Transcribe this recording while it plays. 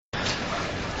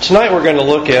Tonight we're going to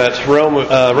look at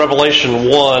Revelation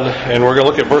 1, and we're going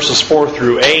to look at verses 4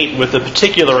 through 8 with a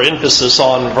particular emphasis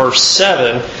on verse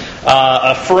 7,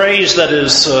 a phrase that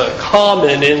is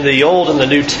common in the Old and the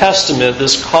New Testament,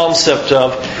 this concept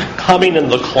of coming in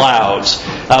the clouds.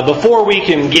 Before we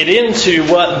can get into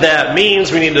what that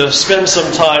means, we need to spend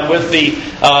some time with the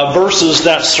verses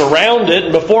that surround it.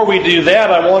 And before we do that,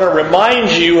 I want to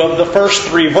remind you of the first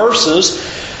three verses.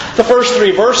 The first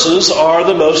three verses are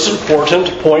the most important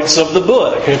points of the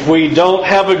book. If we don't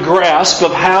have a grasp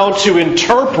of how to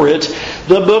interpret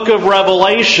the book of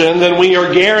Revelation, then we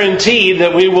are guaranteed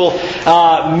that we will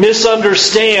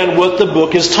misunderstand what the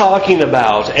book is talking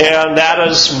about. And that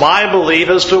is my belief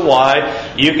as to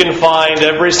why you can find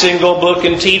every single book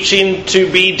and teaching to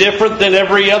be different than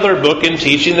every other book and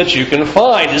teaching that you can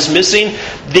find, is missing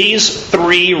these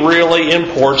three really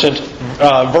important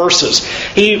verses.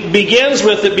 He begins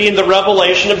with it being the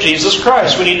revelation of Jesus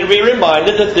Christ. We need to be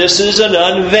reminded that this is an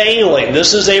unveiling.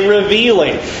 This is a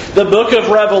revealing. The book of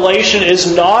Revelation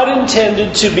is not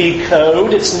intended to be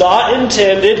code. It's not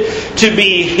intended to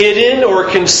be hidden or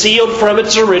concealed from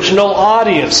its original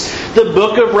audience. The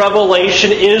book of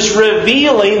Revelation is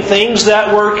revealing things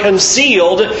that were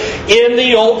concealed in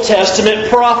the Old Testament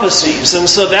prophecies. And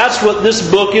so that's what this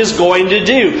book is going to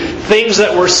do. Things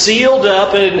that were sealed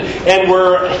up and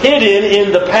were hidden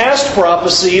in the past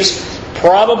prophecies,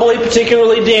 probably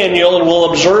particularly Daniel, and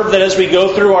we'll observe that as we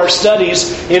go through our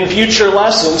studies in future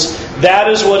lessons.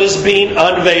 That is what is being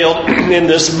unveiled in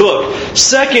this book.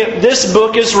 Second, this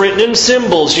book is written in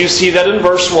symbols. You see that in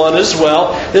verse 1 as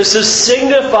well. This is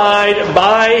signified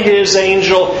by His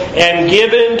angel and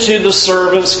given to the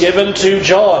servants, given to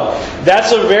John.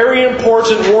 That's a very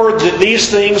important word, that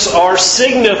these things are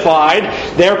signified.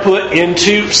 They're put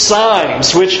into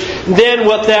signs, which then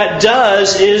what that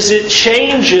does is it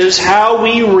changes how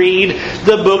we read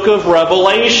the book of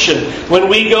Revelation. When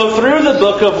we go through the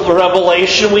book of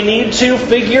Revelation, we need to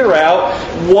figure out,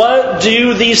 what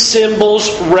do these symbols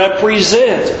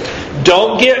represent?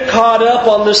 Don't get caught up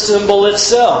on the symbol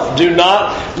itself. Do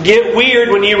not get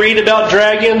weird when you read about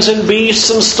dragons and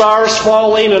beasts and stars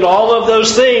falling and all of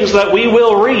those things that we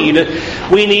will read.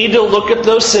 We need to look at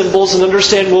those symbols and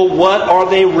understand, well, what are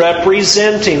they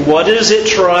representing? What is it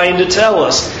trying to tell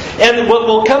us? And what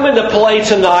will come into play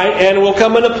tonight, and will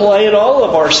come into play in all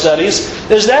of our studies,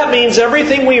 is that means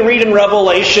everything we read in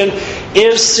Revelation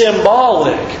is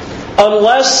symbolic,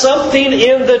 unless something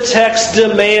in the text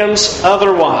demands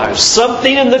otherwise.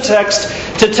 Something in the text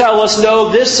to tell us, no,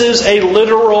 this is a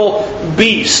literal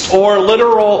beast, or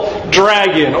literal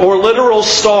dragon, or literal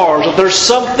stars. If there's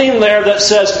something there that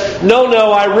says, no,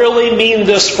 I really mean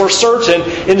this for certain,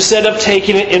 instead of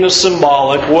taking it in a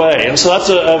symbolic way. And so that's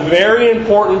a very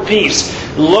important piece.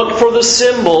 Look for the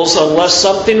symbols unless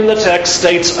something in the text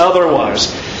states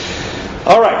otherwise.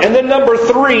 Alright, and then number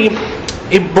 3,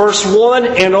 in verse 1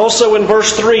 and also in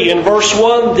verse 3. In verse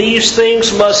 1, these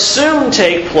things must soon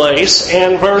take place,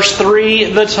 and verse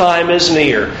 3, the time is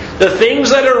near. The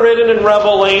things that are written in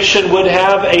Revelation would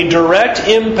have a direct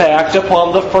impact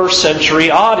upon the first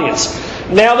century audience.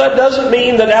 Now, that doesn't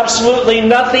mean that absolutely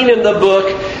nothing in the book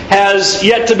has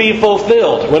yet to be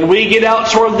fulfilled. When we get out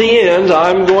toward the end,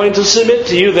 I'm going to submit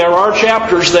to you, there are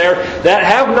chapters there that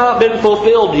have not been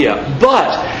fulfilled yet.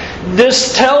 But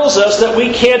this tells us that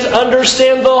we can't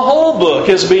understand the whole book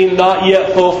as being not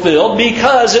yet fulfilled,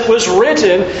 because it was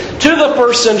written to the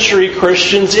first century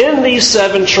Christians in these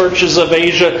 7 churches of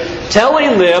Asia,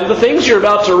 telling them the things you're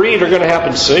about to read are going to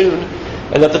happen soon,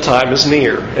 and that the time is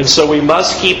near. And so we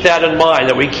must keep that in mind,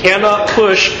 that we cannot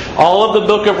push all of the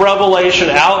book of Revelation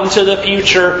out into the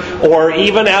future, or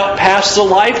even out past the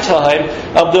lifetime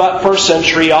of that first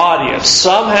century audience.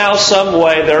 Somehow, some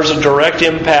way, there's a direct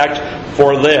impact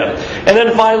for them. And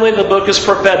then finally, the book is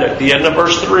prophetic. The end of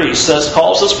verse 3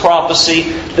 calls us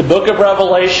prophecy. The book of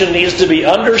Revelation needs to be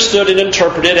understood and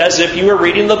interpreted as if you were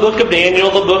reading the book of Daniel,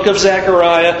 the book of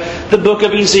Zechariah, the book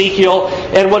of Ezekiel.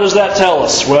 And what does that tell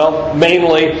us? Well,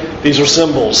 mainly, these are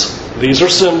symbols. These are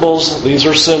symbols. These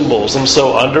are symbols. And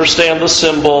so understand the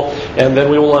symbol, and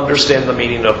then we will understand the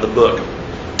meaning of the book.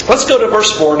 Let's go to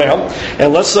verse 4 now,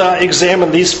 and let's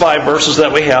examine these 5 verses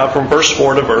that we have from verse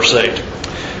 4 to verse 8.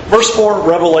 Verse 4,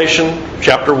 Revelation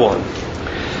chapter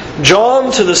 1.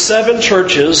 John, to the 7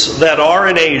 churches that are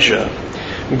in Asia,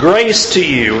 grace to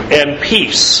you and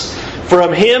peace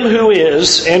from Him who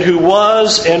is, and who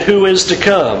was, and who is to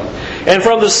come, and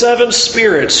from the 7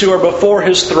 spirits who are before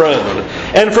His throne,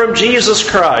 and from Jesus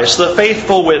Christ, the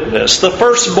faithful witness, the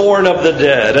firstborn of the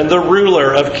dead, and the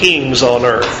ruler of kings on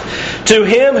earth. To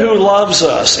Him who loves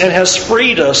us and has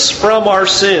freed us from our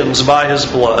sins by His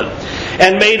blood,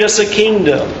 and made us a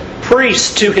kingdom,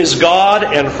 priests to His God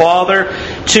and Father.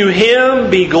 To Him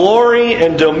be glory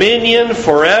and dominion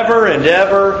forever and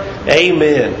ever.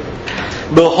 Amen.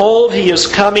 Behold, He is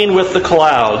coming with the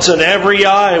clouds, and every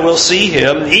eye will see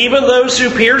Him, even those who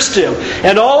pierced Him.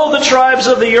 And all the tribes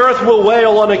of the earth will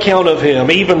wail on account of Him.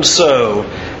 Even so,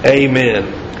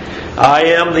 Amen. I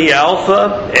am the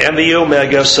Alpha and the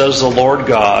Omega, says the Lord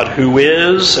God, who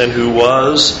is and who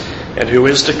was and who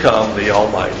is to come, the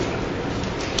Almighty.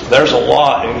 There's a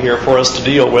lot in here for us to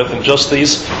deal with in just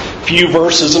these few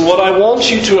verses. And what I want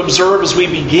you to observe as we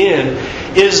begin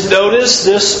is notice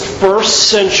this first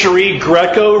century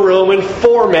Greco-Roman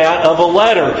format of a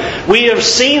letter. We have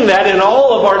seen that in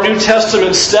all of our New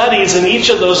Testament studies. In each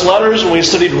of those letters, when we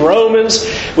studied Romans,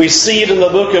 we see it in the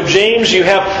book of James. You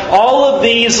have all of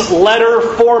these letter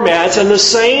formats, and the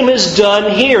same is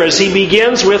done here as he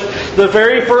begins with the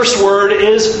very first word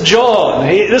is John.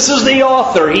 This is the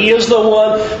author. He is the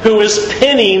one who is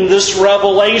penning this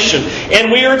revelation.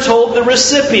 And we are told the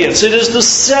recipients. It is the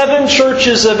 7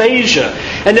 churches of Asia.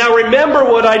 And now remember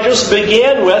what I just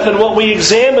began with and what we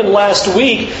examined last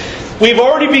week. We've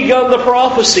already begun the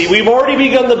prophecy. We've already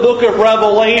begun the book of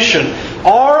Revelation.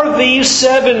 Are these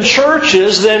 7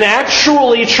 churches then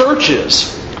actually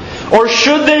churches? Or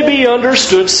should they be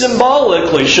understood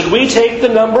symbolically? Should we take the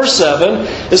number 7,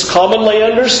 as commonly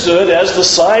understood as the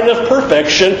sign of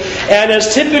perfection, and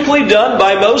as typically done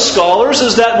by most scholars,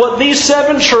 is that what these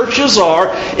 7 churches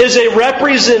are is a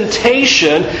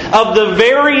representation of the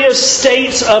various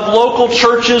states of local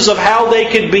churches of how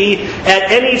they could be at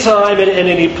any time and in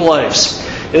any place.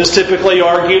 It is typically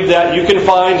argued that you can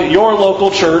find your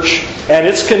local church and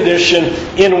its condition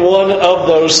in one of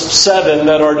those 7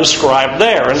 that are described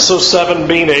there. And so 7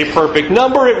 being a perfect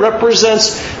number, it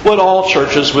represents what all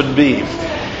churches would be.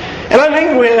 And I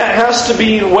think that has to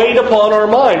be weighed upon our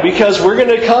mind, because we're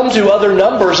going to come to other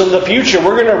numbers in the future.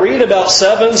 We're going to read about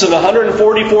 7s and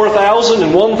 144,000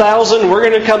 and 1,000. We're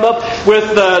going to come up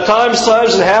with times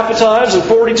and half a times and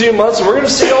 42 months. And we're going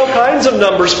to see all kinds of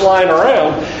numbers flying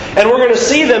around. And we're going to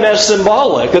see them as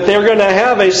symbolic, that they're going to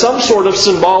have some sort of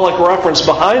symbolic reference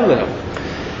behind them.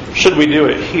 Should we do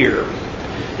it here?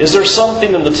 Is there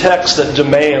something in the text that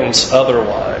demands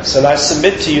otherwise? And I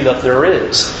submit to you that there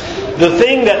is. The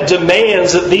thing that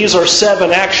demands that these are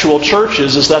 7 actual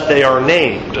churches is that they are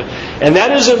named. And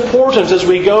that is important as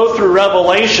we go through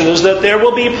Revelation, is that there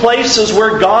will be places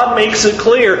where God makes it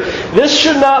clear. This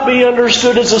should not be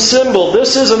understood as a symbol.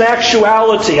 This is an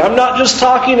actuality. I'm not just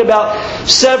talking about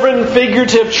 7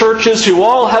 figurative churches who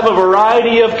all have a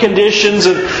variety of conditions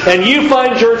and you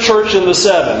find your church in the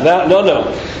 7.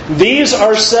 No. These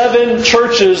are 7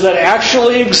 churches that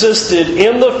actually existed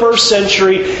in the first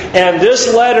century, and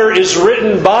this letter is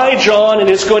written by John, and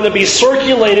it's going to be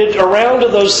circulated around to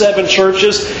those 7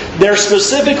 churches. They're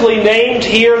specifically named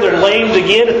here. They're named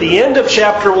again at the end of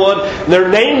chapter 1. They're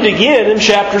named again in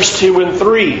chapters 2 and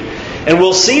 3. And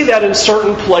we'll see that in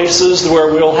certain places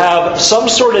where we'll have some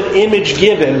sort of image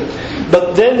given.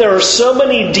 But then there are so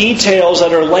many details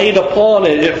that are laid upon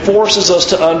it, it forces us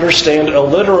to understand a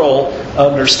literal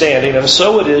understanding. And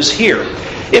so it is here.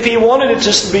 If he wanted it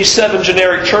just to be 7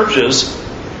 generic churches,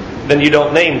 then you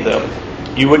don't name them.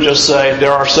 You would just say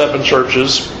there are 7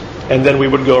 churches, and then we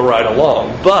would go right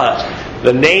along. But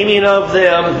the naming of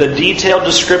them, the detailed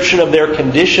description of their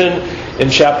condition in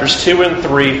chapters 2 and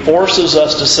 3 forces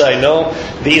us to say, no,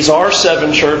 these are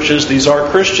 7 churches, these are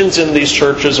Christians in these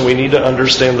churches, and we need to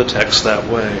understand the text that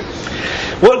way.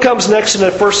 What comes next in a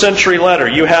first century letter?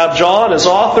 You have John as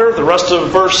author, the rest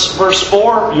of verse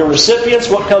 4, your recipients.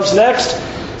 What comes next?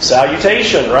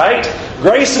 Salutation, right?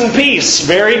 Grace and peace,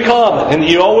 very common. And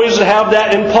you always have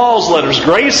that in Paul's letters.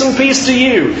 Grace and peace to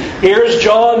you. Here's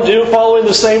John following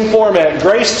the same format.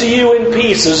 Grace to you and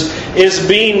peace is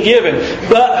being given.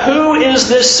 But who is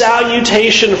this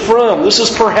salutation from? This is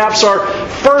perhaps our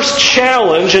first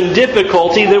challenge and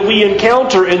difficulty that we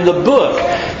encounter in the book.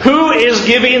 Who is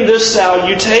giving this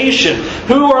salutation?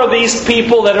 Who are these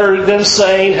people that are then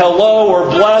saying hello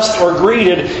or blessed or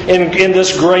greeted in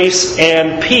this grace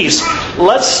and peace?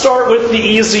 Let's start with the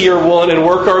easier one and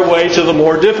work our way to the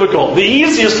more difficult. The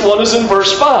easiest one is in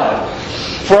verse 5.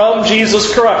 From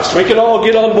Jesus Christ. We can all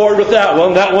get on board with that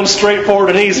one. That one's straightforward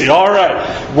and easy. All right.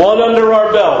 One under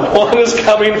our belt. One is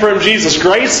coming from Jesus.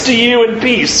 Grace to you and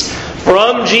peace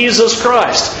from Jesus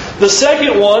Christ. The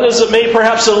second one is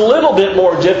perhaps a little bit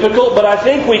more difficult, but I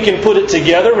think we can put it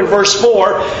together in verse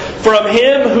 4. From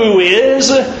Him who is,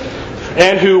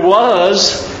 and who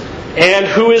was, and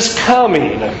who is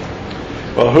coming.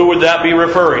 Well, who would that be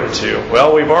referring to?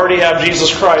 Well, we've already had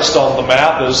Jesus Christ on the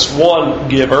map as one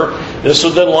giver. This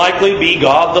would then likely be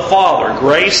God the Father.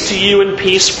 Grace to you and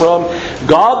peace from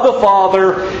God the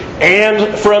Father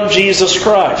and from Jesus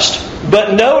Christ.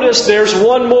 But notice there's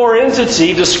one more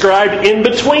entity described in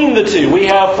between the two. We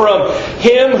have from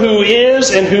Him who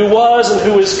is and who was and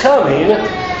who is coming.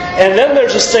 And then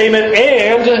there's a statement,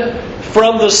 and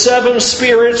from the seven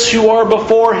spirits who are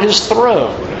before His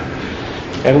throne.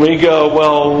 And we go,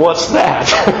 well, what's that?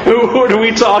 Who are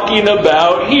we talking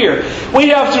about here? We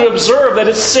have to observe that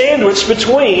it's sandwiched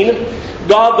between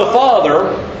God the Father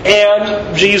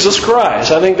and Jesus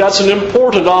Christ. I think that's an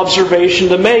important observation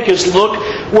to make, is look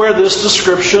where this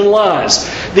description lies.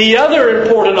 The other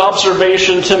important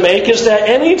observation to make is that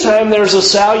anytime there's a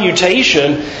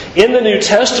salutation in the New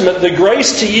Testament, the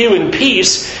grace to you and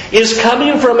peace is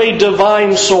coming from a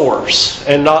divine source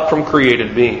and not from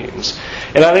created beings.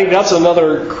 And I think that's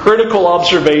another critical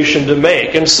observation to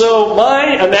make. And so my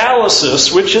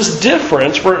analysis, which is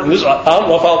different,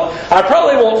 I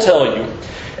probably won't tell you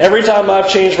every time I've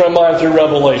changed my mind through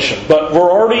Revelation. But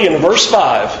we're already in verse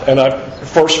 5,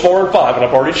 verse 4 and 5, and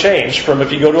I've already changed from,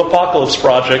 if you go to Apocalypse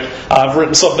Project, I've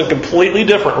written something completely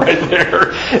different right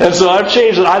there. And so I've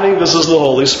changed it. I think this is the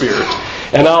Holy Spirit.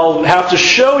 And I'll have to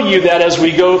show you that as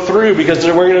we go through, because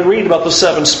we're going to read about the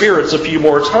seven spirits a few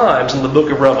more times in the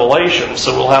book of Revelation.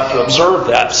 So we'll have to observe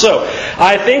that. So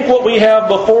I think what we have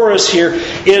before us here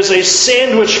is a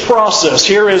sandwich process.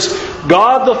 Here is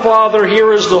God the Father.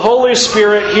 Here is the Holy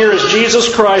Spirit. Here is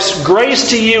Jesus Christ. Grace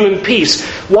to you and peace.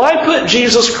 Why put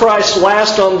Jesus Christ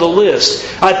last on the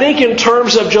list? I think in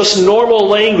terms of just normal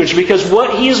language, because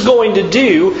what He's going to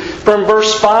do from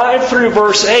verse 5 through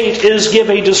verse 8 is give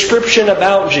a description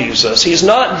about Jesus. He's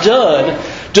not done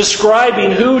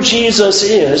describing who Jesus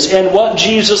is and what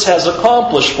Jesus has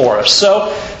accomplished for us.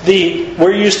 So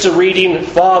we're used to reading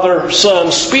Father,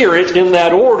 Son, Spirit in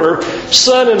that order.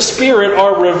 Son and Spirit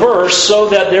are reversed so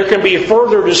that there can be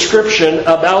further description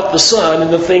about the Son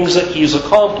and the things that He's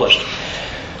accomplished.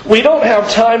 We don't have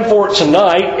time for it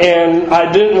tonight, and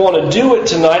I didn't want to do it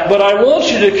tonight, but I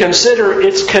want you to consider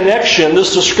its connection,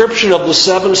 this description of the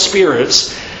seven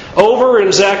spirits, over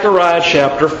in Zechariah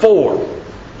chapter 4.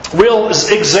 We'll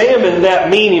examine that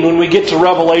meaning when we get to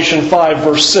Revelation 5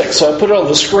 verse 6. So I put it on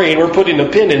the screen. We're putting a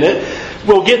pin in it.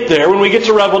 We'll get there. When we get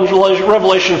to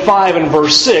Revelation 5 and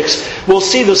verse 6, we'll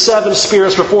see the seven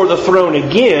spirits before the throne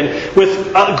again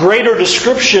with a greater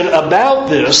description about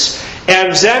this.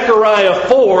 And Zechariah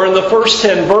 4 and the first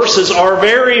 10 verses are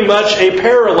very much a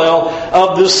parallel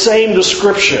of this same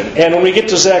description. And when we get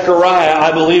to Zechariah,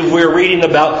 I believe we're reading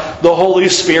about the Holy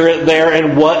Spirit there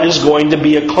and what is going to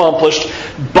be accomplished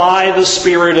by the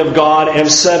Spirit of God. And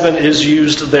 7 is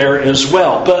used there as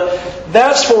well. But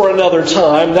that's for another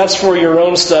time. That's for your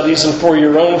own studies and for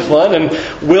your own fun. And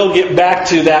we'll get back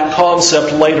to that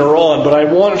concept later on. But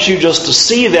I want you just to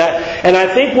see that. And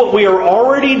I think what we are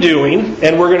already doing,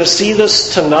 and we're going to see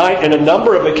this tonight in a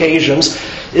number of occasions,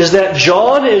 is that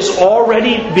John is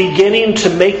already beginning to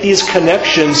make these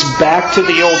connections back to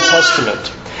the Old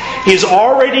Testament. He's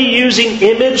already using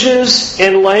images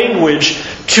and language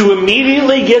to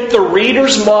immediately get the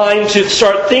reader's mind to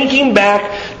start thinking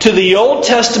back to the Old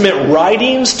Testament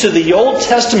writings, to the Old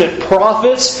Testament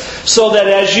prophets, so that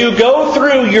as you go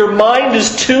through, your mind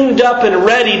is tuned up and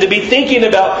ready to be thinking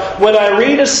about, when I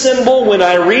read a symbol, when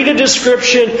I read a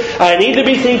description, I need to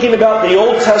be thinking about the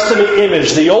Old Testament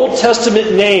image, the Old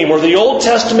Testament name, or the Old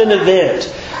Testament event,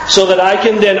 so that I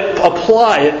can then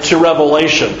apply it to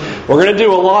Revelation. We're going to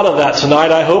do a lot of that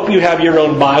tonight. I hope you have your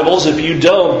own Bibles. If you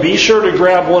don't, be sure to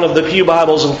grab one of the pew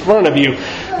Bibles in front of you,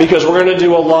 because we're going to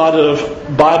do a lot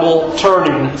of Bible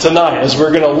turning tonight as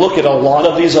we're going to look at a lot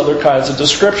of these other kinds of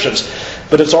descriptions.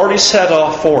 But it's already set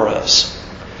off for us.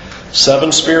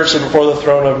 7 spirits are before the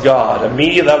throne of God.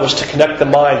 Immediately that was to connect the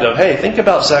mind of, hey, think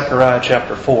about Zechariah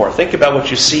chapter 4. Think about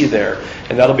what you see there.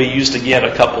 And that'll be used again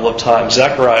a couple of times.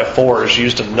 Zechariah 4 is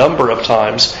used a number of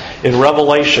times in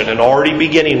Revelation, and already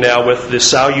beginning now with the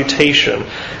salutation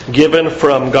given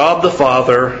from God the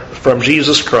Father, from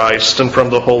Jesus Christ, and from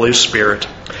the Holy Spirit.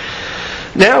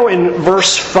 Now in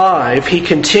verse 5, he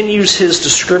continues his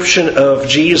description of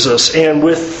Jesus, and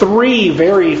with 3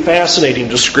 very fascinating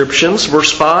descriptions.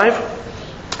 Verse 5,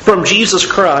 from Jesus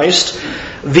Christ,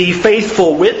 the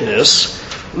faithful witness,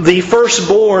 the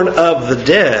firstborn of the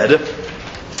dead,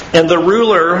 and the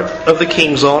ruler of the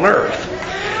kings on earth.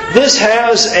 This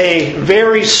has a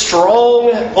very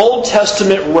strong Old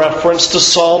Testament reference to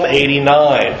Psalm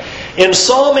 89. In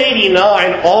Psalm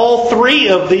 89, all 3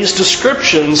 of these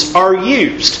descriptions are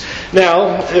used.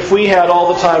 Now, if we had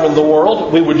all the time in the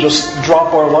world, we would just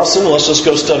drop our lesson. Let's just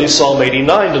go study Psalm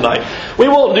 89 tonight. We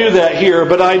won't do that here,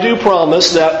 but I do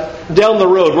promise that down the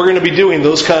road we're going to be doing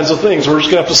those kinds of things. We're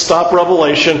just going to have to stop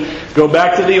Revelation, go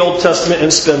back to the Old Testament,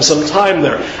 and spend some time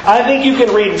there. I think you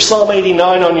can read Psalm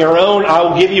 89 on your own.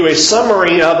 I'll give you a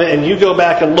summary of it, and you go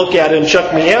back and look at it and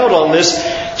check me out on this.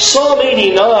 Psalm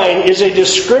 89 is a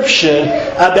description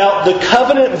about the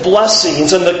covenant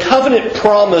blessings and the covenant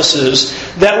promises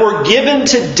that were given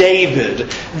to David,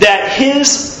 that his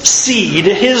seed,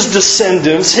 his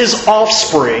descendants, his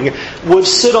offspring would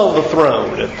sit on the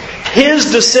throne.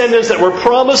 His descendants that were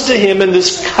promised to him, and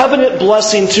this covenant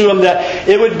blessing to him that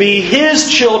it would be his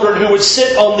children who would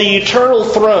sit on the eternal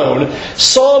throne.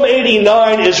 Psalm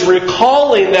 89 is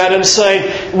recalling that and saying,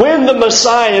 when the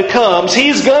Messiah comes,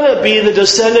 he's going to be the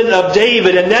descendant of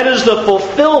David, and that is the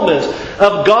fulfillment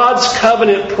of God's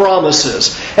covenant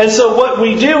promises. And so what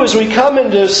we do is we come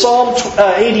into Psalm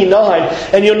 89,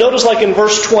 and you'll notice like in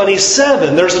verse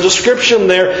 27, there's a description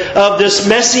there of this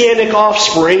messianic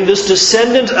offspring, this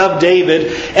descendant of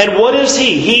David. And what is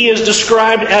he? He is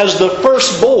described as the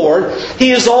firstborn.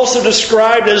 He is also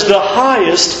described as the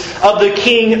highest of the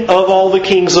king of all the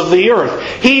kings of the earth.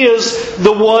 He is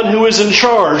the one who is in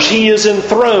charge. He is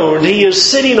enthroned. He is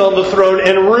sitting on the throne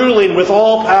and ruling with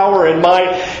all power and might.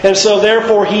 And so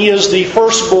therefore he is the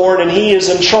firstborn, and he is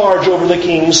in charge over the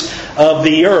kings of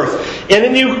the earth. And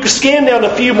then you scan down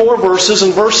a few more verses,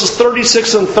 in verses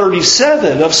 36 and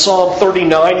 37 of Psalm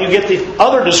 39, you get the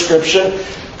other description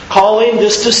calling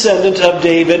this descendant of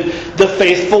David the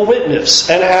faithful witness,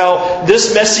 and how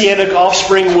this messianic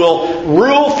offspring will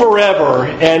rule forever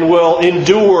and will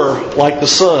endure like the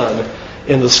sun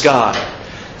in the sky.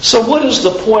 So what is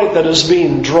the point that is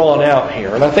being drawn out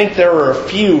here? And I think there are a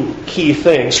few key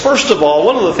things. First of all,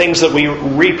 one of the things that we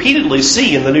repeatedly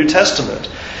see in the New Testament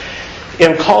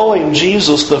in calling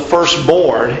Jesus the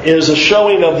firstborn is a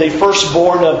showing of the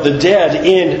firstborn of the dead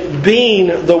in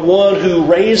being the one who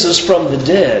raises from the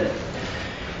dead.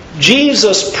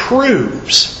 Jesus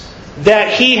proves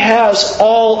that He has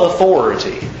all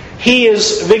authority. He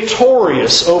is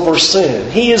victorious over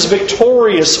sin. He is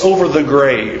victorious over the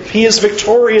grave. He is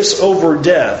victorious over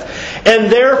death.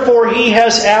 And therefore He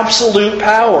has absolute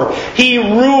power. He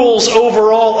rules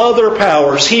over all other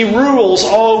powers. He rules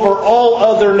over all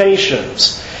other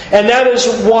nations. And that is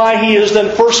why He is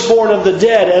then firstborn of the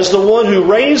dead. As the one who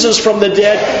raises from the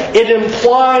dead, it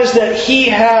implies that He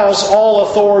has all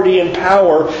authority and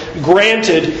power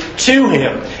granted to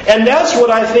Him. And that's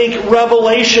what I think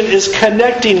Revelation is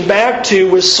connecting back to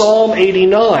with Psalm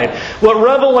 89. What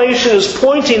Revelation is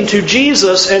pointing to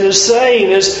Jesus and is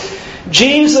saying is,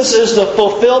 Jesus is the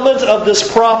fulfillment of this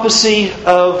prophecy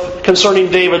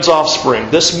concerning David's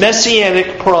offspring, this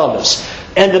messianic promise.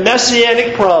 And the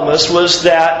messianic promise was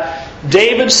that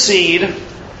David's seed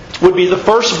would be the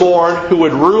firstborn who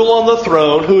would rule on the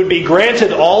throne, who would be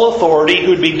granted all authority,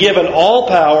 who would be given all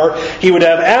power. He would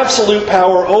have absolute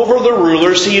power over the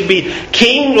rulers. He would be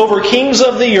king over kings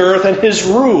of the earth, and His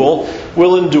rule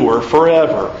will endure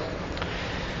forever.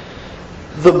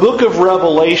 The book of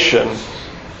Revelation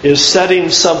is setting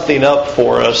something up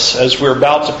for us as we're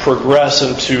about to progress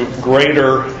into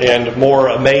greater and more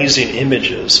amazing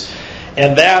images.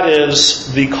 And that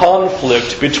is the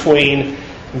conflict between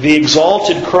the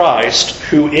exalted Christ,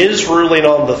 who is ruling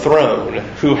on the throne,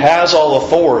 who has all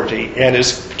authority, and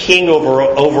is king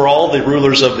over all the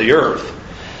rulers of the earth,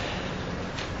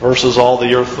 versus all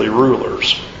the earthly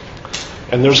rulers.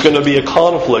 And there's going to be a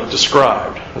conflict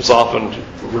described. It's often,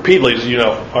 repeatedly,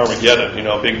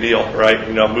 Armageddon, big deal, right?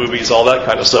 Movies, all that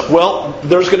kind of stuff. Well,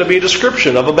 there's going to be a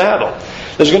description of a battle.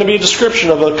 There's going to be a description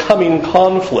of a coming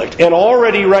conflict. And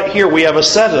already right here we have a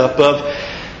setup of,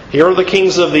 here are the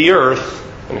kings of the earth,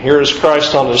 and here is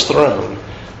Christ on His throne.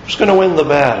 Who's going to win the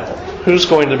battle? Who's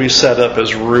going to be set up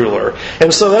as ruler?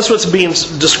 And so that's what's being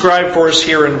described for us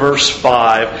here in verse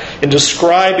 5. In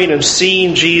describing and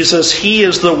seeing Jesus, He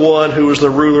is the one who is the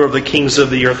ruler of the kings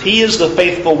of the earth. He is the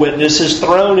faithful witness. His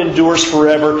throne endures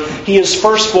forever. He is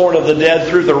firstborn of the dead.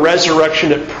 Through the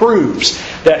resurrection, it proves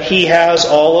that He has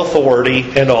all authority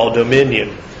and all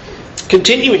dominion.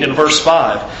 Continuing in verse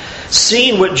 5.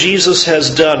 Seeing what Jesus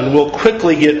has done, and we'll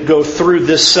quickly go through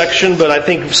this section, but I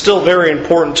think still very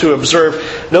important to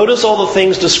observe. Notice all the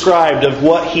things described of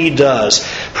what He does.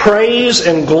 Praise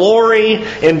and glory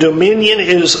and dominion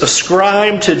is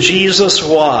ascribed to Jesus.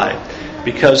 Why?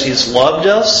 Because He's loved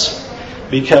us,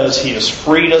 because He has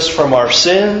freed us from our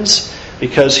sins,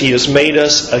 because He has made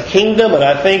us a kingdom, and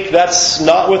I think that's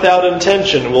not without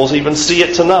intention. We'll even see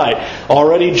it tonight.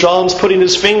 Already John's putting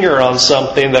his finger on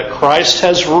something, that Christ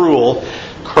has rule.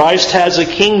 Christ has a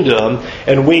kingdom,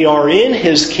 and we are in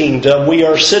His kingdom. We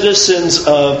are citizens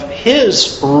of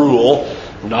His rule,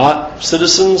 not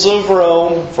citizens of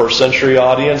Rome, first century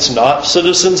audience, not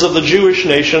citizens of the Jewish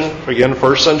nation, again,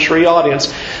 first century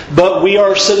audience, but we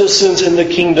are citizens in the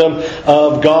kingdom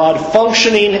of God,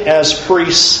 functioning as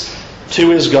priests to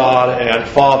His God and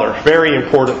Father. Very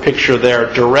important picture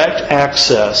there. Direct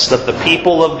access that the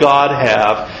people of God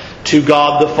have to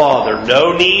God the Father.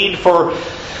 No need for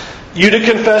you to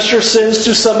confess your sins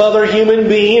to some other human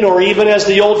being, or even as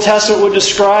the Old Testament would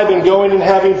describe, and going and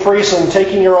having priests and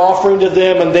taking your offering to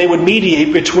them, and they would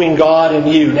mediate between God and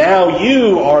you. Now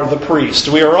you are the priest.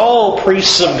 We are all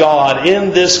priests of God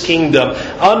in this kingdom,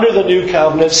 under the new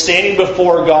covenant, standing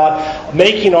before God,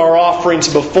 making our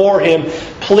offerings before Him,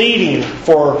 pleading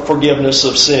for forgiveness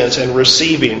of sins and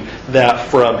receiving that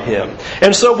from Him.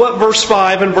 And so what verse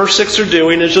 5 and verse 6 are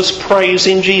doing is just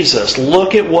praising Jesus.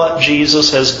 Look at what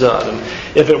Jesus has done. And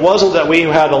if it wasn't that we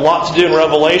had a lot to do in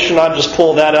Revelation, I'd just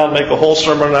pull that out and make a whole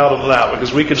sermon out of that,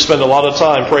 because we could spend a lot of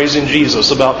time praising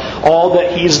Jesus about all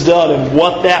that He's done and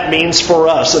what that means for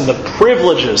us and the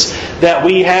privileges that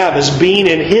we have as being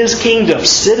in His kingdom,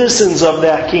 citizens of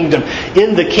that kingdom,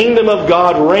 in the kingdom of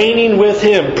God, reigning with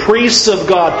Him, priests of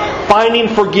God, finding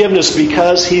forgiveness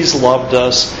because He's loved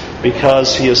us,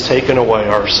 because He has taken away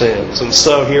our sins. And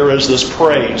so here is this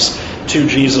praise to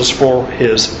Jesus for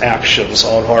His actions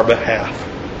on our behalf.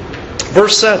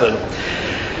 Verse 7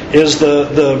 is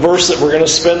the verse that we're going to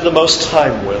spend the most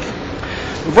time with.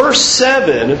 Verse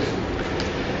 7,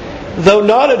 though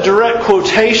not a direct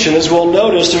quotation, as we'll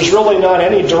notice, there's really not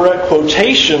any direct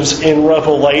quotations in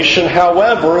Revelation.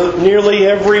 However, nearly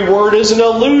every word is an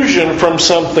allusion from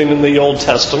something in the Old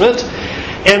Testament.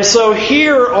 And so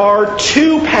here are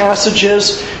two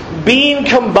passages being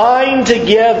combined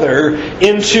together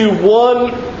into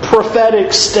one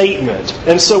prophetic statement.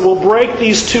 And so we'll break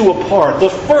these two apart. The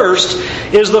first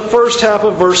is the first half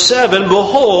of verse 7.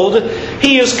 Behold,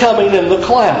 He is coming in the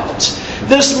clouds.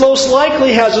 This most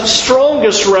likely has its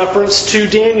strongest reference to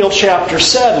Daniel chapter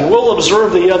 7. We'll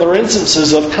observe the other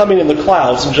instances of coming in the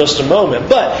clouds in just a moment.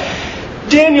 But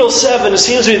Daniel 7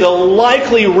 seems to be the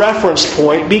likely reference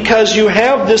point, because you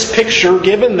have this picture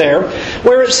given there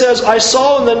where it says, I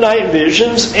saw in the night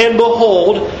visions, and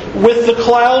behold, with the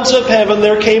clouds of heaven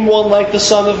there came one like the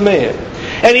Son of Man.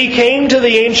 And He came to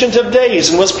the Ancient of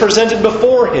Days and was presented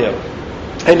before Him.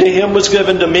 And to Him was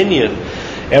given dominion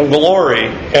and glory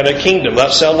and a kingdom.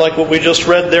 That sounds like what we just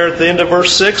read there at the end of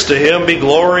verse 6. To Him be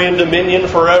glory and dominion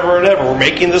forever and ever. We're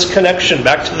making this connection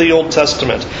back to the Old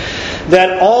Testament.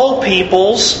 That all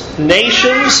peoples,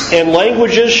 nations, and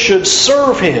languages should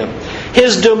serve Him.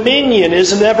 His dominion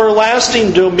is an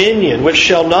everlasting dominion which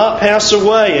shall not pass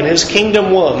away, and His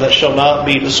kingdom one that shall not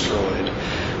be destroyed.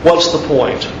 What's the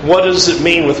point? What does it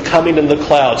mean with coming in the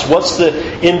clouds? What's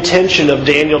the intention of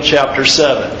Daniel chapter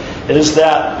 7? It is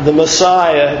that the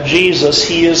Messiah, Jesus,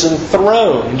 He is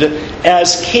enthroned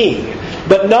as King.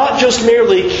 But not just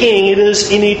merely king, it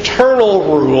is an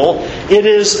eternal rule. It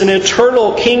is an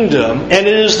eternal kingdom, and it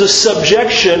is the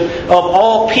subjection of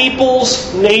all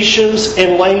peoples, nations,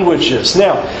 and languages.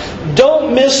 Now,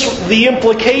 don't miss the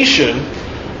implication,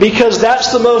 because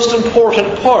that's the most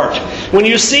important part. When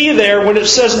you see there, when it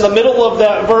says in the middle of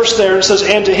that verse there, it says,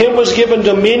 and to Him was given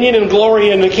dominion and glory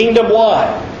in the kingdom. Why?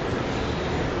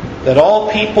 That all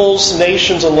peoples,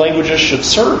 nations, and languages should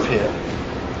serve Him.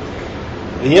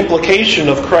 The implication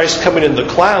of Christ coming in the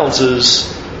clouds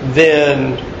is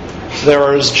then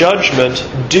there is judgment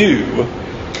due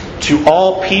to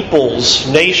all peoples,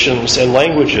 nations, and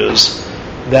languages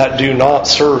that do not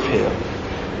serve Him,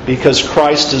 because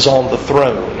Christ is on the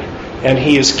throne and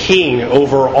He is king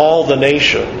over all the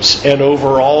nations and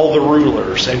over all the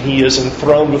rulers, and He is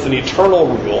enthroned with an eternal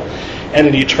rule and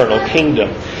an eternal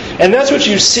kingdom. And that's what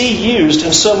you see used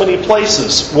in so many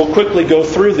places. We'll quickly go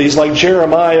through these, like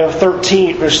Jeremiah 4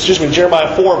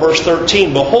 verse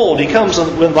 13. Behold, He comes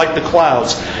like the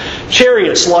clouds,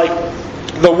 chariots like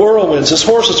the whirlwinds. His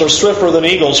horses are swifter than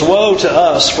eagles. Woe to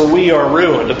us, for we are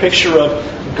ruined. A picture of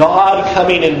God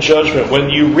coming in judgment. When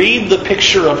you read the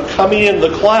picture of coming in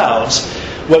the clouds,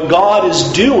 what God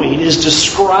is doing is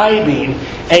describing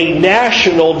a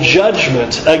national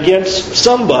judgment against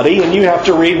somebody, and you have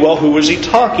to read, well, who is He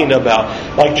talking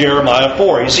about? Like Jeremiah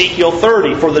 4, Ezekiel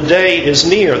 30, for the day is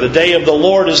near, the day of the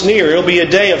Lord is near. It'll be a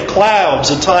day of clouds,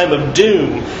 a time of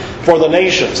doom for the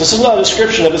nations. This is not a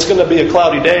description of it's going to be a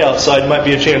cloudy day outside, might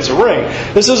be a chance of rain.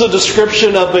 This is a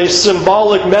description of a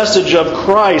symbolic message of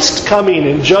Christ coming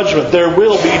in judgment. There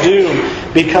will be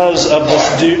doom because of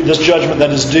this judgment that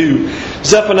is due.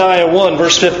 Zephaniah 1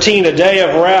 verse 15, a day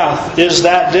of wrath is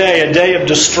that that day, a day of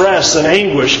distress and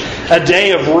anguish, a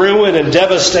day of ruin and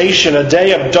devastation, a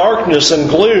day of darkness and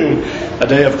gloom, a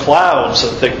day of clouds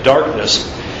and thick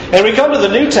darkness. And we come to the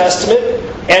New Testament,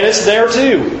 and it's there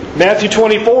too. Matthew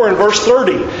 24 and verse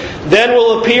 30. Then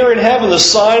will appear in heaven the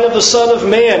sign of the Son of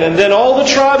Man, and then all the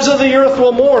tribes of the earth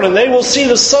will mourn, and they will see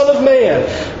the Son of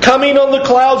Man coming on the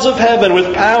clouds of heaven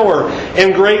with power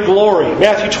and great glory.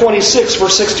 Matthew 26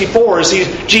 verse 64, as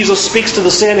Jesus speaks to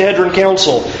the Sanhedrin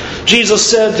council. Jesus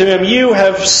said to him, "You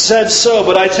have said so,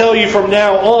 but I tell you from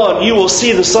now on, you will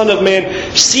see the Son of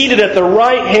Man seated at the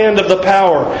right hand of the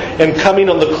power and coming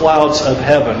on the clouds of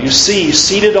heaven." You see,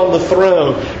 seated on the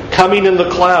throne, coming in the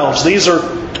clouds. These are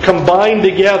combined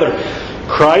together.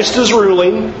 Christ is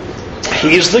ruling.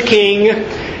 He's the king.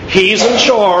 He's in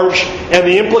charge. And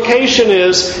the implication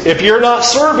is, if you're not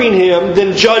serving Him,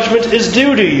 then judgment is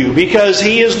due to you, because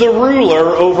He is the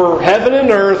ruler over heaven and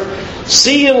earth,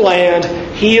 sea and land.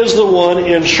 He is the one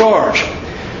in charge.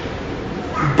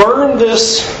 Burn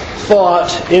this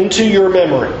thought into your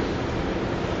memory.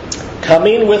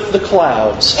 Coming with the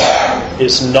clouds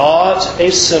is not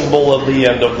a symbol of the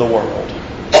end of the world.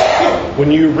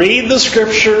 When you read the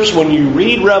Scriptures, when you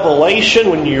read Revelation,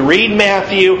 when you read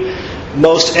Matthew,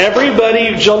 most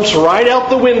everybody jumps right out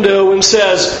the window and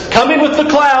says, coming with the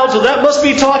clouds, well, that must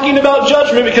be talking about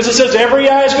judgment, because it says every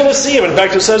eye is going to see Him. In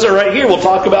fact, it says it right here. We'll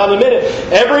talk about it in a minute.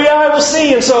 Every eye will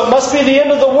see, and so it must be the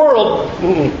end of the world.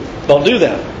 Don't do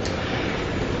that.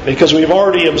 Because we've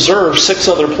already observed 6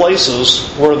 other places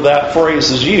where that phrase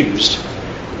is used.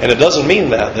 And it doesn't mean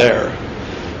that there.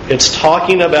 It's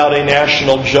talking about a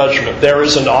national judgment. There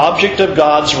is an object of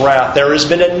God's wrath. There has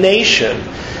been a nation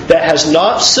that has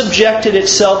not subjected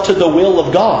itself to the will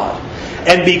of God.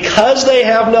 And because they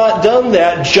have not done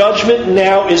that, judgment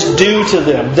now is due to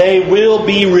them. They will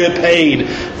be repaid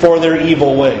for their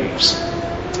evil ways.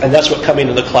 And that's what coming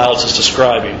in the clouds is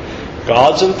describing.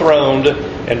 God's enthroned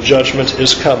and judgment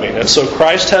is coming. And so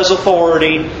Christ has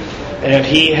authority, and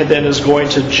He then is going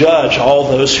to judge all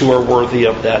those who are worthy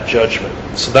of that judgment.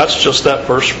 So that's just that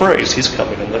first phrase. He's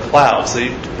coming in the clouds.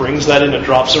 He brings that in and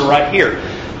drops it right here.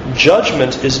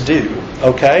 Judgment is due.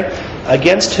 Okay?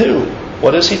 Against who?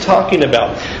 What is He talking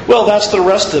about? Well, that's the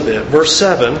rest of it. Verse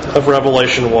 7 of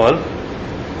Revelation 1.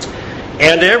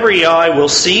 And every eye will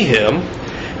see Him,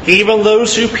 even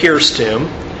those who pierced Him,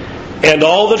 and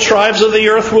all the tribes of the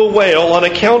earth will wail on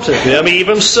account of Him.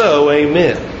 Even so,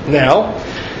 amen. Now,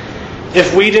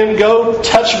 if we didn't go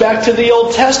touch back to the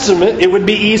Old Testament, it would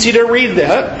be easy to read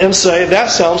that and say, that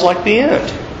sounds like the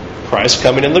end. Christ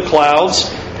coming in the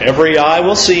clouds, every eye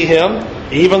will see Him,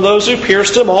 even those who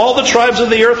pierced Him, all the tribes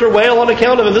of the earth will wail on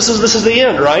account of Him. This is the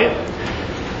end, right?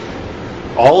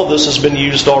 All of this has been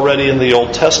used already in the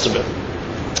Old Testament.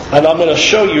 And I'm going to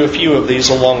show you a few of these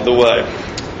along the way.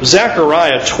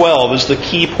 Zechariah 12 is the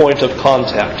key point of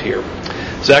contact here.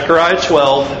 Zechariah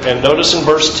 12, and notice in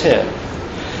verse 10.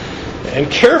 And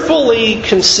carefully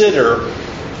consider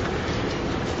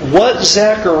what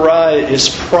Zechariah is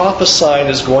prophesying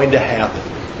is going to happen.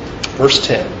 Verse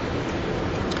 10.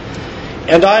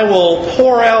 And I will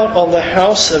pour out on the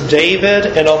house of David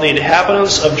and on the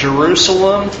inhabitants of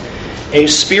Jerusalem a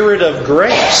spirit of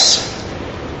grace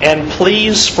and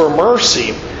pleas for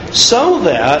mercy, so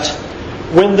that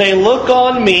when they look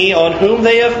on me, on whom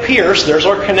they have pierced, there's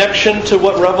our connection to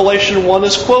what Revelation 1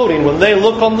 is quoting. When they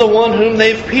look on the one whom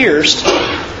they've pierced,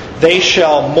 they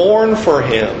shall mourn for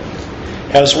him,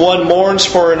 as one mourns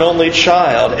for an only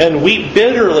child, and weep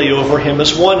bitterly over him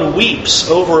as one weeps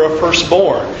over a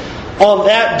firstborn. On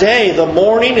that day, the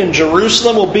mourning in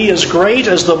Jerusalem will be as great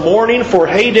as the mourning for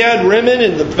Hadad Rimmon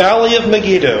in the valley of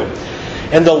Megiddo.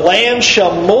 And the land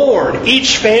shall mourn,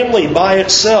 each family by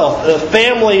itself, the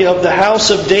family of the house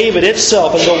of David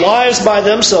itself, and the wives by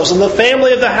themselves, and the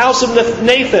family of the house of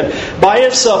Nathan by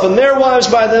itself, and their wives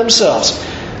by themselves.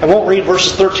 I won't read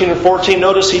verses 13 and 14.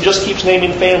 Notice he just keeps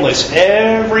naming families.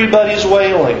 Everybody's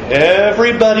wailing.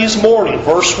 Everybody's mourning.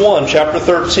 Verse 1, chapter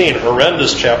 13.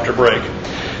 Horrendous chapter break.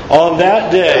 On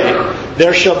that day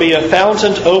there shall be a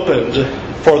fountain opened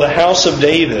for the house of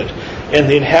David and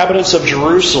the inhabitants of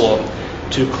Jerusalem,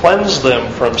 to cleanse them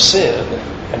from sin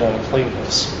and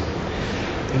uncleanness.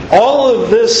 All of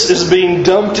this is being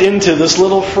dumped into this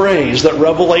little phrase that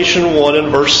Revelation 1 and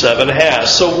verse 7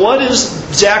 has. So what is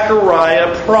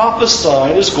Zechariah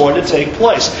prophesying is going to take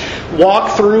place?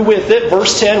 Walk through with it.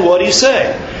 Verse 10, what did he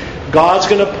say? God's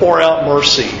going to pour out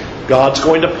mercy. God's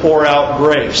going to pour out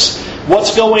grace.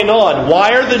 What's going on?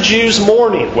 Why are the Jews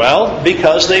mourning? Well,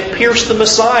 because they pierced the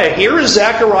Messiah. Here is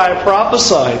Zechariah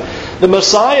prophesying The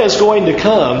Messiah is going to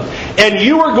come, and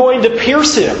you are going to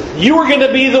pierce Him. You are going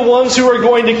to be the ones who are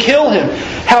going to kill Him.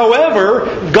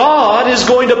 However, God is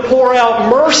going to pour out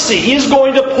mercy. He's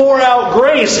going to pour out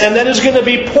grace, and that is going to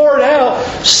be poured out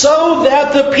so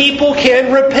that the people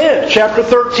can repent. Chapter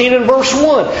 13 and verse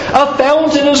 1. A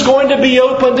fountain is going to be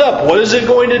opened up. What is it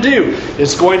going to do?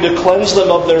 It's going to cleanse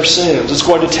them of their sins. It's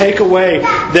going to take away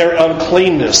their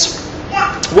uncleanness.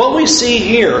 What we see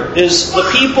here is the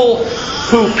people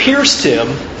who pierced Him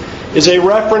is a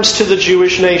reference to the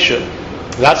Jewish nation.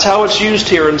 That's how it's used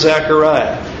here in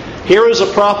Zechariah. Here is a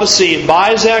prophecy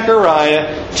by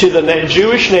Zechariah to the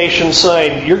Jewish nation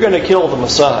saying, you're going to kill the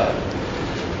Messiah.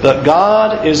 But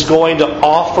God is going to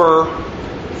offer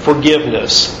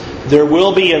forgiveness. There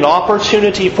will be an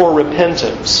opportunity for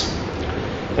repentance.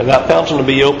 And that fountain will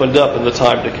be opened up in the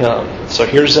time to come. So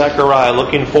here's Zechariah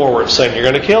looking forward, saying, you're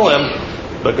going to kill him,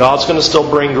 but God's going to still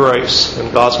bring grace,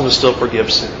 and God's going to still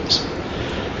forgive sins.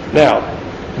 Now,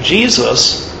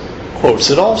 Jesus quotes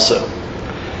it also.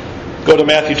 Go to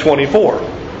Matthew 24.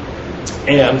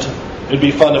 And it'd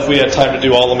be fun if we had time to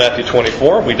do all of Matthew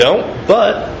 24. We don't.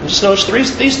 But just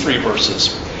notice these three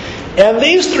verses. And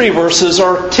these three verses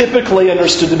are typically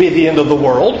understood to be the end of the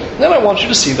world. And I want you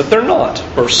to see that they're not.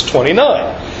 Verse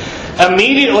 29.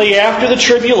 Immediately after the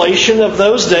tribulation of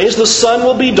those days, the sun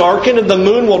will be darkened, and the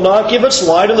moon will not give its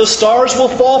light, and the stars will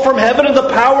fall from heaven, and the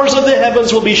powers of the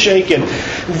heavens will be shaken.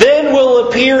 Then will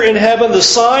appear in heaven the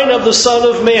sign of the Son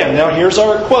of Man. Now here's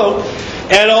our quote.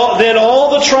 Then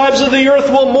all the tribes of the earth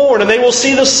will mourn, and they will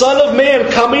see the Son of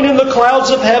Man coming in the clouds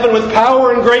of heaven with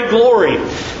power and great glory.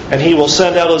 And He will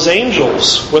send out His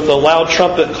angels with a loud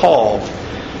trumpet call,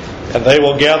 and they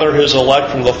will gather His elect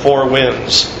from the four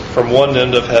winds, from one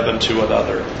end of heaven to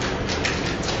another.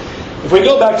 If we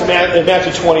go back to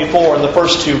Matthew 24, in the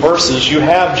first two verses, you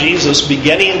have Jesus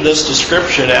beginning this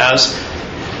description as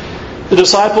the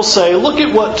disciples say, look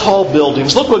at what tall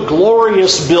buildings, look what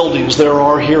glorious buildings there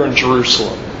are here in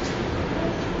Jerusalem.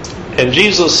 And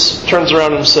Jesus turns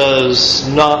around and says,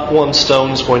 not one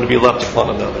stone is going to be left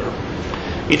upon another.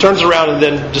 He turns around and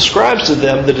then describes to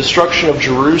them the destruction of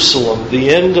Jerusalem, the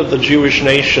end of the Jewish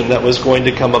nation that was going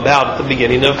to come about at the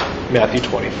beginning of Matthew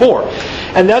 24.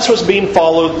 And that's what's being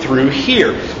followed through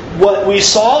here. What we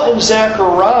saw in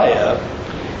Zechariah,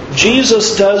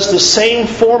 Jesus does the same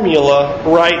formula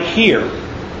right here.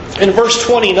 In verse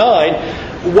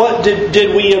 29, what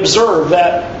did we observe?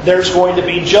 That there's going to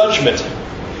be judgment.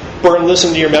 Burn this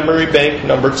into your memory bank,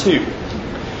 number 2.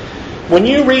 When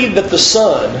you read that the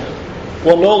sun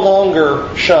will no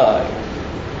longer shine,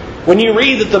 when you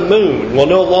read that the moon will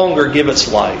no longer give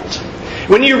its light,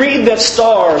 when you read that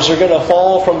stars are going to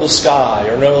fall from the sky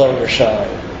or no longer shine,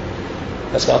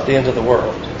 that's not the end of the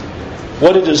world.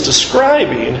 What it is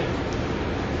describing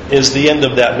is the end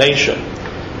of that nation.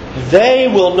 They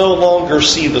will no longer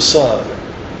see the sun.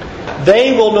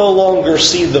 They will no longer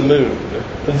see the moon.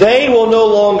 They will no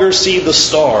longer see the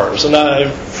stars. And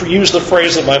I've used the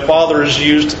phrase that my father has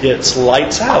used, it's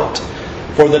lights out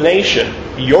for the nation.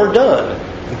 You're done.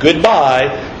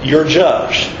 Goodbye. You're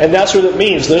judged. And that's what it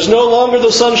means. There's no longer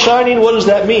the sun shining. What does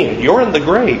that mean? You're in the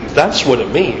grave. That's what it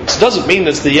means. It doesn't mean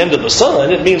it's the end of the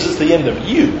sun. It means it's the end of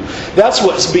you. That's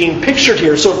what's being pictured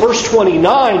here. So verse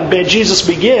 29, Jesus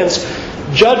begins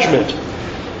judgment.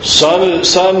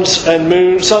 Suns and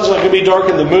moon. Sun's not going to be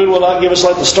darkened. The moon will not give its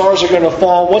light. The stars are going to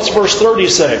fall. What's verse 30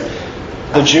 say?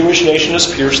 The Jewish nation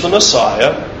has pierced the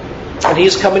Messiah, and He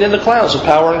is coming in the clouds of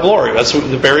power and glory. That's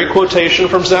the very quotation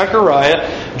from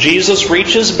Zechariah. Jesus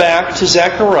reaches back to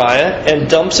Zechariah and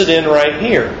dumps it in right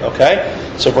here.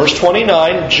 Okay? So verse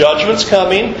 29, judgment's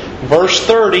coming. Verse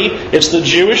 30, it's the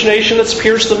Jewish nation that's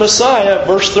pierced the Messiah.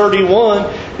 Verse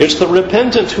 31, it's the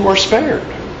repentant who are spared.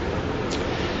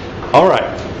 All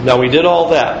right. Now we did all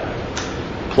that.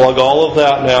 Plug all of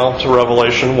that now to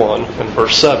Revelation 1 and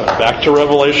verse 7. Back to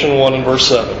Revelation 1 and verse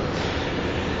 7.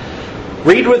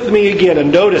 Read with me again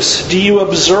and notice, do you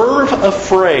observe a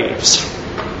phrase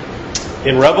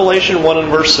in Revelation 1 and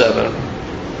verse 7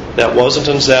 that wasn't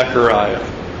in Zechariah?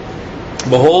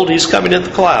 Behold, He's coming in the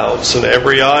clouds, and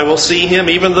every eye will see Him,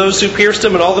 even those who pierced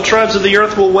Him, and all the tribes of the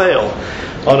earth will wail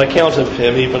on account of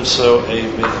Him. Even so,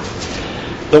 amen.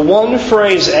 The one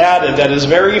phrase added that is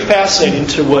very fascinating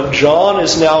to what John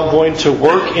is now going to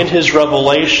work in his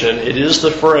revelation, it is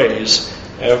the phrase,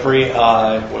 every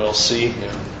eye will see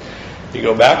Him. You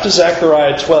go back to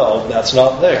Zechariah 12, that's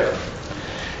not there.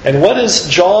 And what is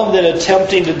John then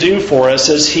attempting to do for us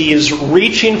as he is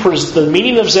reaching for the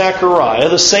meaning of Zechariah,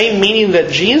 the same meaning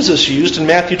that Jesus used in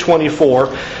Matthew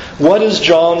 24? What is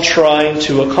John trying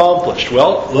to accomplish?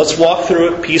 Well, let's walk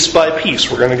through it piece by piece.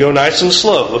 We're going to go nice and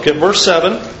slow. Look at verse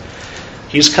 7.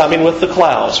 He's coming with the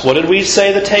clouds. What did we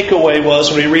say the takeaway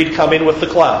was when we read coming with the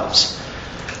clouds?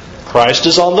 Christ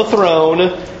is on the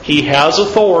throne. He has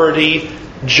authority.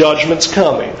 Judgment's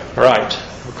coming. Right.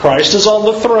 Christ is on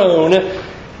the throne.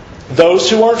 Those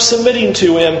who aren't submitting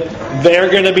to Him,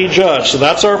 they're going to be judged. So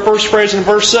that's our first phrase in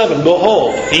verse 7.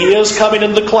 Behold, He is coming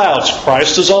in the clouds.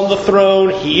 Christ is on the throne.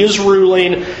 He is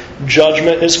ruling.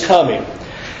 Judgment is coming.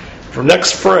 For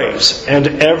next phrase, and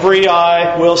every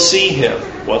eye will see Him.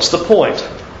 What's the point?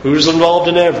 Who's involved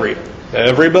in every?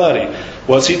 Everybody.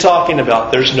 What's he talking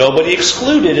about? There's nobody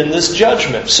excluded in this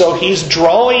judgment. So he's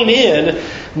drawing in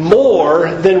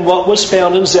more than what was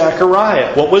found in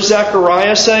Zechariah. What was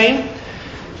Zechariah saying?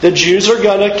 The Jews are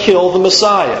going to kill the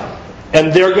Messiah.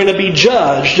 And they're going to be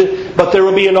judged, but there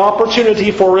will be an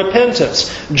opportunity for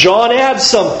repentance. John adds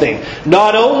something.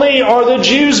 Not only are the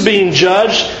Jews being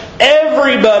judged,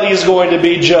 everybody's going to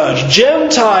be judged.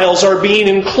 Gentiles are being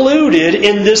included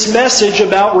in this message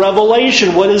about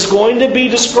Revelation. What is going to be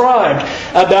described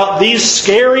about these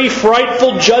scary,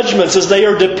 frightful judgments as they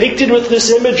are depicted with this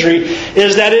imagery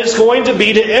is that it's going to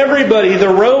be to everybody, the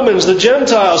Romans, the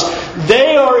Gentiles.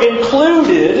 They are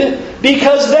included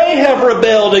because they have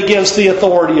rebelled against the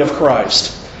authority of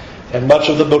Christ. And much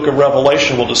of the book of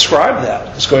Revelation will describe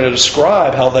that. It's going to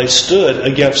describe how they stood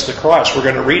against the Christ. We're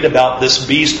going to read about this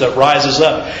beast that rises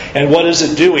up. And what is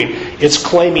it doing? It's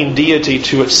claiming deity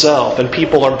to itself. And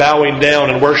people are bowing down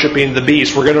and worshiping the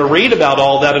beast. We're going to read about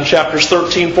all that in chapters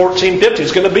 13, 14, 15.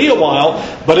 It's going to be a while,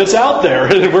 but it's out there.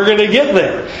 And we're going to get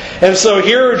there. And so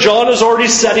here John is already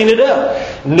setting it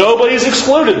up. Nobody's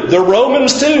excluded. The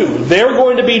Romans too. They're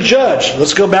going to be judged.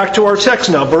 Let's go back to our text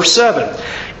now. Verse 7.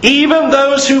 Even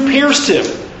those who pierced Him.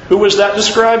 Who was that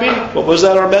describing? What was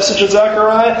that, our message of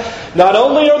Zechariah? Not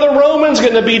only are the Romans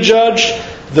going to be judged,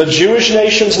 the Jewish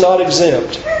nation's not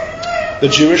exempt. The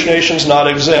Jewish nation's not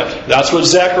exempt. That's what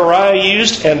Zechariah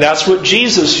used, and that's what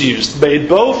Jesus used. They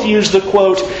both used the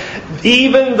quote,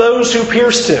 even those who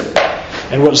pierced Him.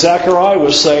 And what Zechariah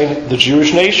was saying, the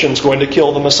Jewish nation's going to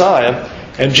kill the Messiah.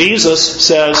 And Jesus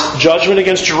says, judgment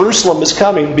against Jerusalem is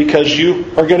coming because you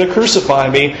are going to crucify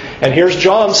me. And here's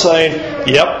John saying,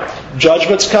 yep,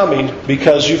 judgment's coming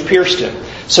because you've pierced Him.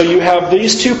 So you have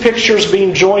these two pictures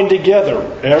being joined together.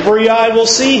 Every eye will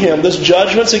see Him. This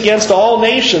judgment's against all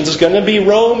nations. It's going to be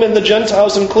Rome and the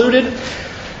Gentiles included.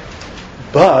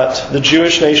 But the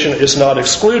Jewish nation is not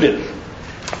excluded.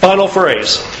 Final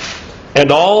phrase. And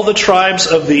all the tribes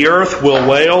of the earth will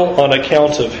wail on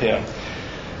account of Him.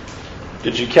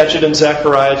 Did you catch it in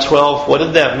Zechariah 12? What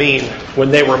did that mean?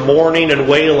 When they were mourning and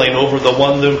wailing over the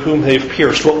one whom they've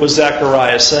pierced, what was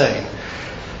Zechariah saying?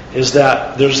 Is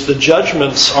that the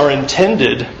judgments are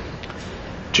intended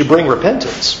to bring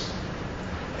repentance.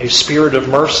 A spirit of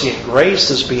mercy and grace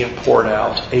is being poured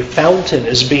out. A fountain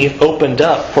is being opened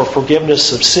up for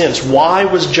forgiveness of sins. Why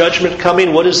was judgment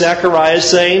coming? What is Zechariah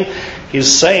saying?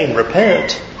 He's saying,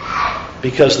 repent.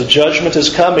 Because the judgment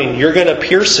is coming. You're going to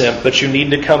pierce Him, but you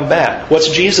need to come back. What's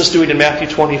Jesus doing in Matthew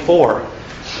 24?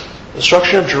 The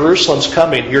destruction of Jerusalem's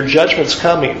coming. Your judgment's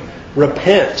coming.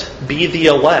 Repent. Be the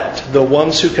elect. The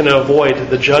ones who can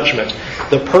avoid the judgment.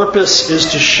 The purpose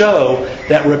is to show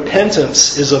that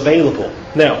repentance is available.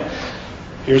 Now,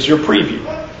 here's your preview.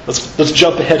 Let's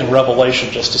jump ahead in Revelation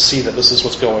just to see that this is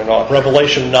what's going on.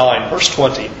 Revelation 9, verse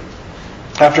 20.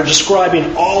 After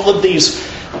describing all of these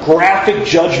graphic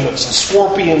judgments and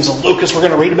scorpions and locusts, we're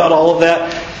going to read about all of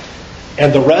that.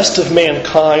 And the rest of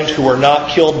mankind who were not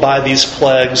killed by these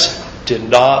plagues did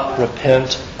not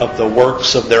repent of the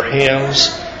works of their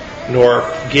hands,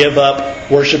 nor give up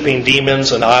worshiping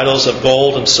demons and idols of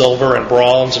gold and silver and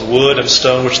bronze and wood and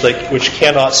stone, which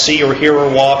cannot see or hear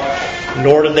or walk,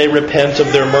 nor did they repent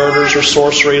of their murders or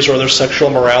sorceries or their sexual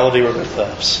immorality or their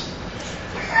thefts.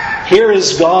 Here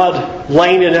is God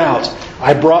laying it out.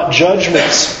 I brought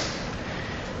judgments.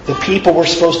 The people were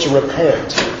supposed to repent.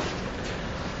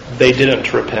 They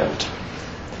didn't repent.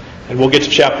 And we'll get to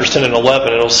chapters 10 and 11,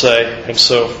 and it'll say, and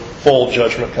so full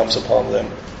judgment comes upon them.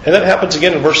 And that happens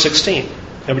again in verse 16.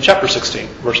 Chapter 16,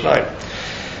 verse 9.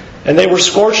 And they were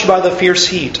scorched by the fierce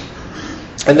heat.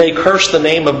 And they cursed the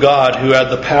name of God who had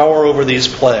the power over these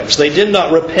plagues. They did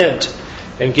not repent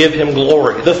and give Him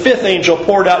glory. The fifth angel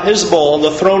poured out his bowl on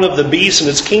the throne of the beast, and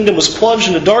its kingdom was plunged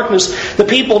into darkness. The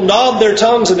people gnawed their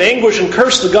tongues in anguish and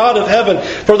cursed the God of heaven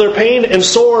for their pain and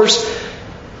sores.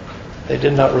 They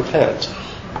did not repent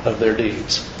of their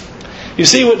deeds. You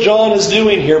see what John is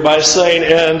doing here by saying,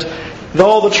 and Though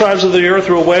all the tribes of the earth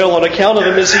will wail on account of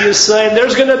him, as he is saying,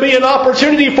 there's going to be an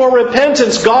opportunity for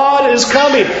repentance. God is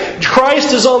coming.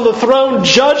 Christ is on the throne.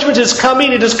 Judgment is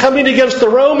coming. It is coming against the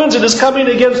Romans. It is coming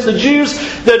against the Jews.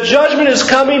 The judgment is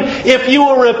coming. If you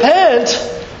will repent,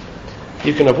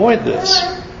 you can avoid this.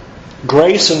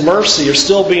 Grace and mercy are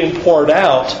still being poured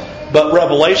out, but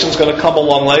Revelation is going to come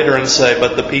along later and say,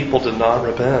 but the people did not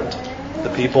repent.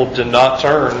 The people did not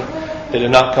turn. They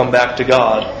did not come back to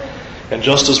God. And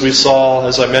just as we saw,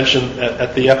 as I mentioned,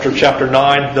 after chapter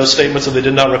 9, those statements that they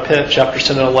did not repent, chapters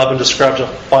 10 and 11 describes a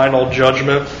final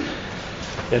judgment.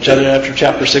 And after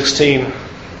chapter 16,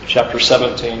 chapter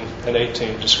 17 and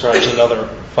 18 describes another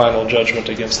final judgment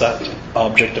against that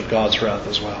object of God's wrath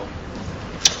as well.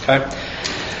 Okay?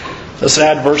 Let's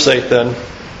add verse 8 then.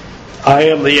 I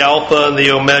am the Alpha and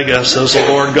the Omega, says the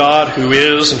Lord God, who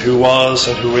is and who was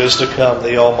and who is to come,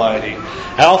 the Almighty.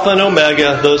 Alpha and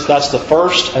Omega, that's the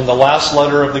first and the last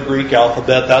letter of the Greek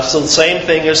alphabet. That's the same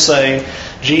thing as saying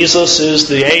Jesus is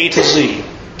the A to Z.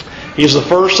 He's the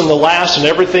first and the last and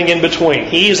everything in between.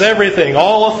 He's everything.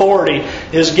 All authority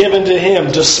is given to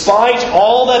Him. Despite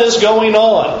all that is going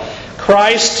on,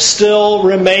 Christ still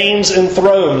remains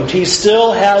enthroned. He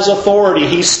still has authority.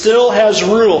 He still has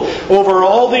rule over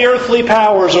all the earthly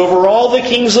powers, over all the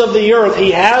kings of the earth. He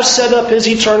has set up His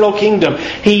eternal kingdom.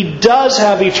 He does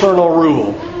have eternal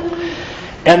rule.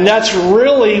 And that's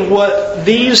really what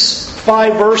these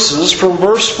 5 verses, from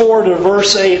verse 4 to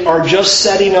verse 8, are just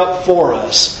setting up for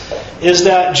us. Is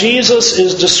that Jesus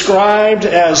is described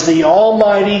as the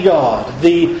Almighty God,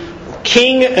 the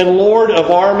King and Lord of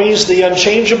armies, the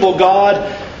unchangeable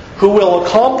God who will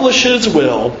accomplish His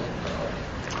will,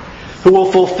 who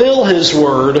will fulfill His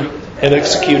word and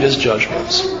execute His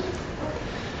judgments.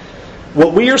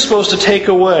 What we are supposed to take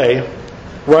away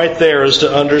right there is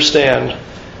to understand,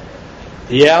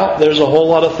 there's a whole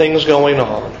lot of things going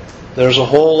on. There's a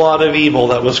whole lot of evil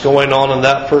that was going on in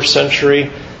that first century,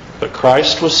 but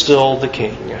Christ was still the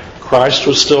King. Christ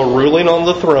was still ruling on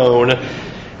the throne.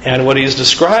 And what He's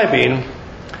describing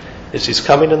is He's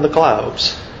coming in the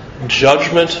clouds.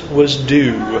 Judgment was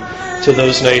due to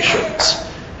those nations.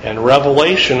 And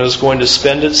Revelation is going to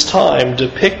spend its time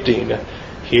depicting,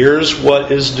 here's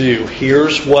what is due.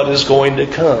 Here's what is going to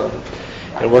come.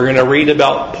 And we're going to read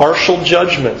about partial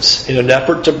judgments in an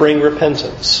effort to bring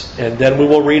repentance. And then we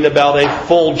will read about a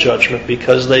full judgment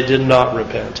because they did not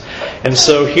repent. And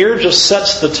so here just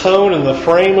sets the tone and the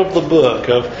frame of the book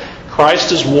of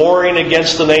Christ is warring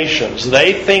against the nations.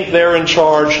 They think they're in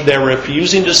charge. They're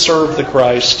refusing to serve the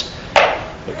Christ.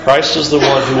 But Christ is the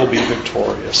one who will be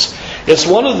victorious. It's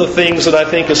one of the things that I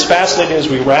think is fascinating as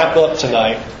we wrap up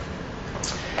tonight,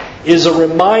 is a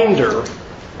reminder,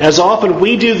 as often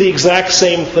we do the exact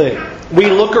same thing. We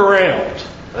look around.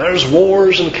 There's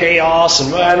wars and chaos,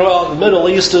 and the Middle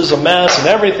East is a mess, and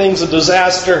everything's a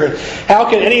disaster, and how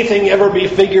can anything ever be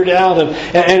figured out?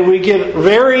 And we get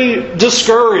very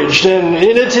discouraged and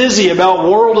in a tizzy about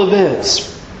world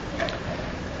events.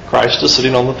 Christ is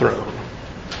sitting on the throne.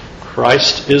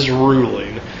 Christ is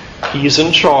ruling. He's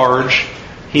in charge.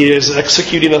 He is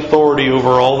executing authority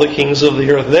over all the kings of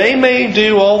the earth. They may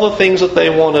do all the things that they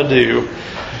want to do,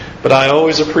 but I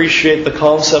always appreciate the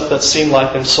concept that's seen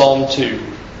like in Psalm 2.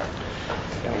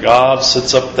 God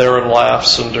sits up there and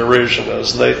laughs in derision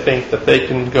as they think that they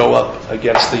can go up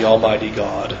against the Almighty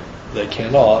God. They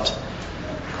cannot.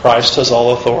 Christ has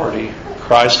all authority.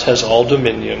 Christ has all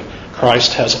dominion.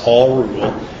 Christ has all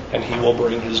rule. And He will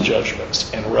bring His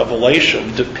judgments. And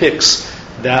Revelation depicts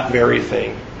that very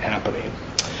thing happening.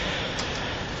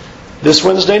 This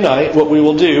Wednesday night, what we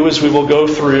will do is we will go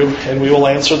through and we will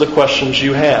answer the questions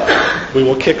you have. We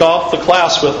will kick off the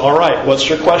class with, all right, what's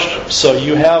your question? So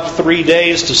you have 3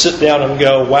 days to sit down and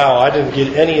go, wow, I didn't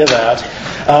get any of that.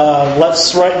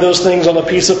 Let's write those things on a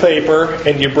piece of paper,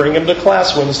 and you bring them to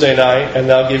class Wednesday night, and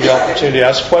they'll give you opportunity to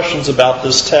ask questions about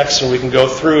this text, and we can go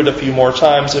through it a few more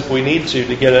times if we need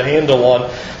to get a handle on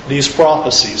these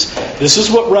prophecies. This is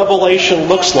what Revelation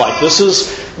looks like. This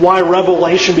is why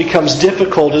Revelation becomes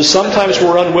difficult, is sometimes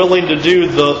we're unwilling to do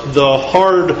the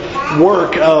hard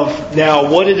work of, now,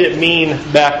 what did it mean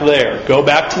back there? Go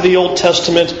back to the Old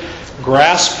Testament,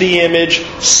 grasp the image,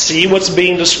 see what's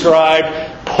being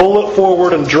described, pull it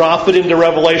forward and drop it into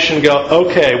Revelation and go,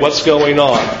 okay, what's going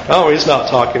on? Oh, he's not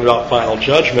talking about final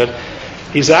judgment.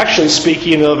 He's actually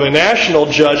speaking of a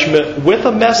national judgment with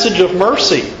a message of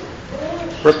mercy.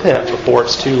 Repent before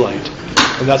it's too late.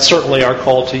 And that's certainly our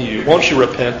call to you. Won't you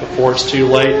repent before it's too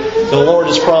late? The Lord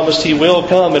has promised He will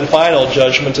come in final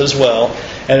judgment as well.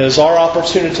 And it is our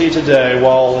opportunity today,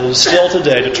 while it is still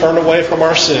today, to turn away from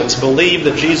our sins, believe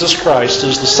that Jesus Christ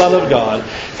is the Son of God,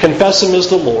 confess Him as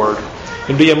the Lord,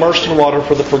 and be immersed in water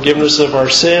for the forgiveness of our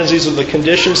sins. These are the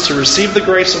conditions to receive the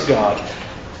grace of God.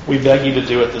 We beg you to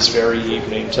do it this very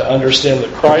evening, to understand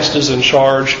that Christ is in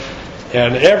charge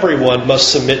and everyone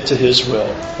must submit to His will.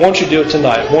 Won't you do it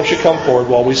tonight? Won't you come forward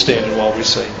while we stand and while we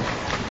sing?